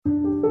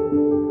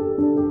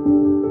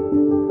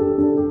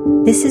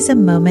This is a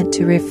moment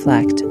to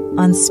reflect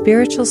on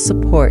spiritual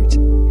support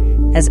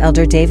as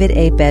Elder David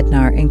A.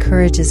 Bednar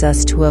encourages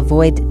us to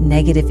avoid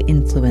negative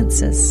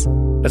influences.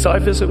 As I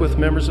visit with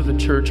members of the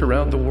church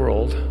around the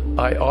world,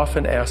 I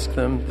often ask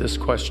them this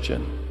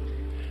question: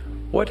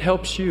 what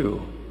helps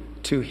you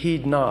to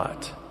heed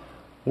not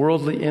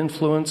worldly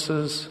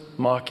influences,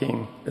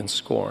 mocking, and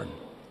scorn?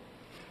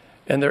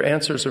 And their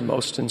answers are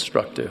most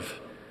instructive.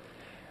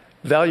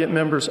 Valiant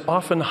members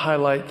often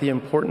highlight the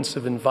importance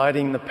of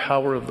inviting the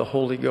power of the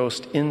Holy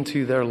Ghost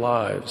into their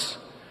lives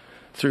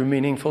through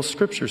meaningful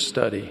scripture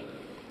study,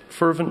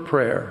 fervent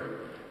prayer,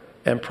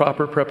 and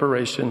proper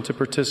preparation to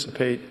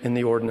participate in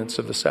the ordinance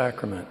of the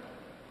sacrament.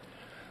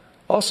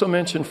 Also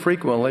mentioned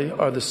frequently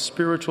are the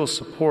spiritual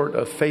support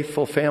of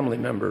faithful family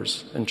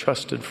members and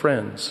trusted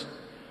friends,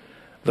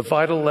 the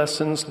vital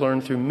lessons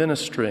learned through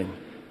ministering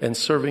and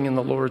serving in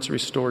the Lord's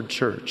restored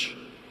church,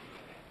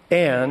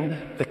 and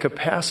the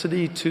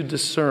capacity to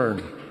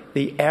discern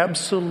the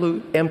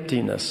absolute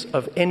emptiness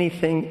of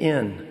anything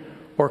in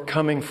or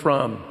coming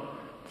from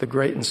the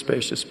great and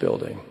spacious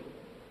building.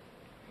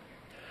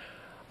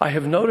 I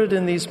have noted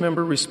in these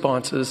member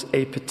responses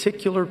a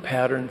particular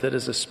pattern that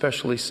is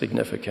especially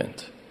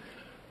significant.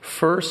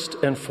 First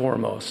and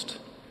foremost,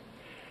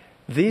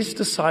 these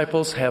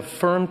disciples have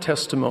firm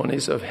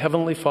testimonies of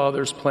Heavenly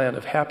Father's plan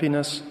of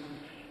happiness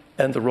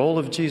and the role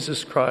of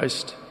Jesus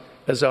Christ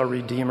as our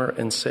Redeemer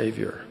and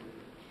Savior.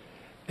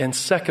 And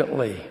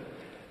secondly,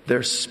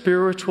 their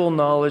spiritual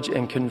knowledge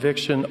and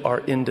conviction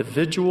are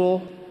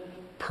individual,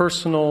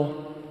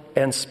 personal,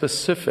 and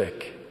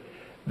specific.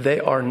 They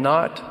are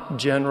not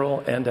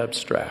general and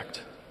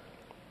abstract.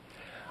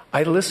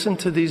 I listen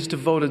to these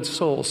devoted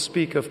souls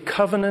speak of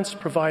covenants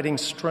providing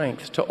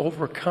strength to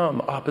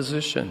overcome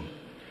opposition,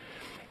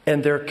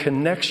 and their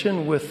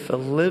connection with the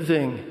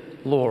living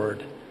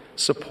Lord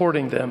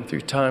supporting them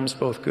through times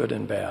both good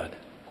and bad.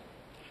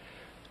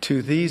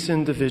 To these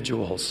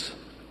individuals,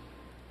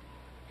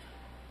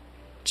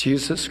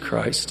 Jesus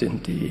Christ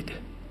indeed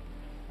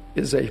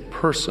is a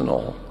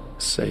personal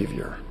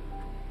Savior.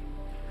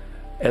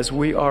 As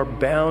we are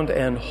bound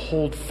and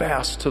hold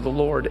fast to the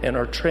Lord and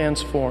are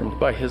transformed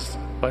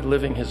by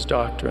living His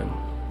doctrine,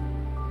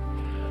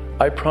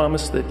 I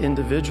promise that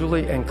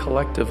individually and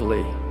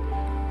collectively,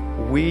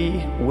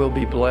 we will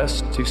be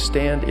blessed to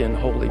stand in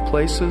holy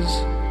places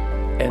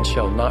and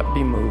shall not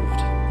be moved.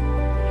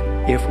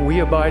 If we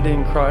abide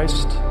in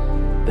Christ,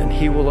 then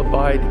He will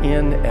abide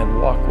in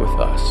and walk with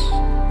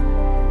us.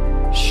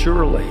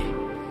 Surely,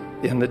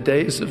 in the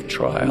days of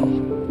trial,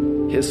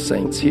 His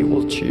saints He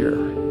will cheer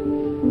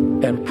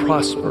and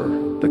prosper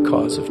the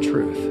cause of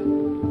truth.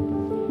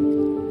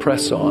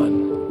 Press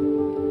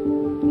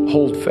on,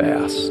 hold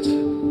fast,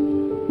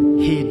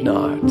 heed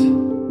not.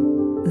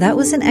 That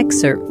was an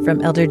excerpt from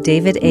Elder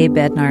David A.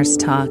 Bednar's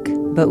talk,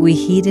 But We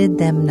Heeded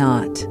Them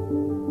Not.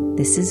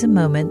 This is a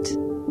moment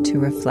to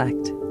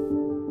reflect.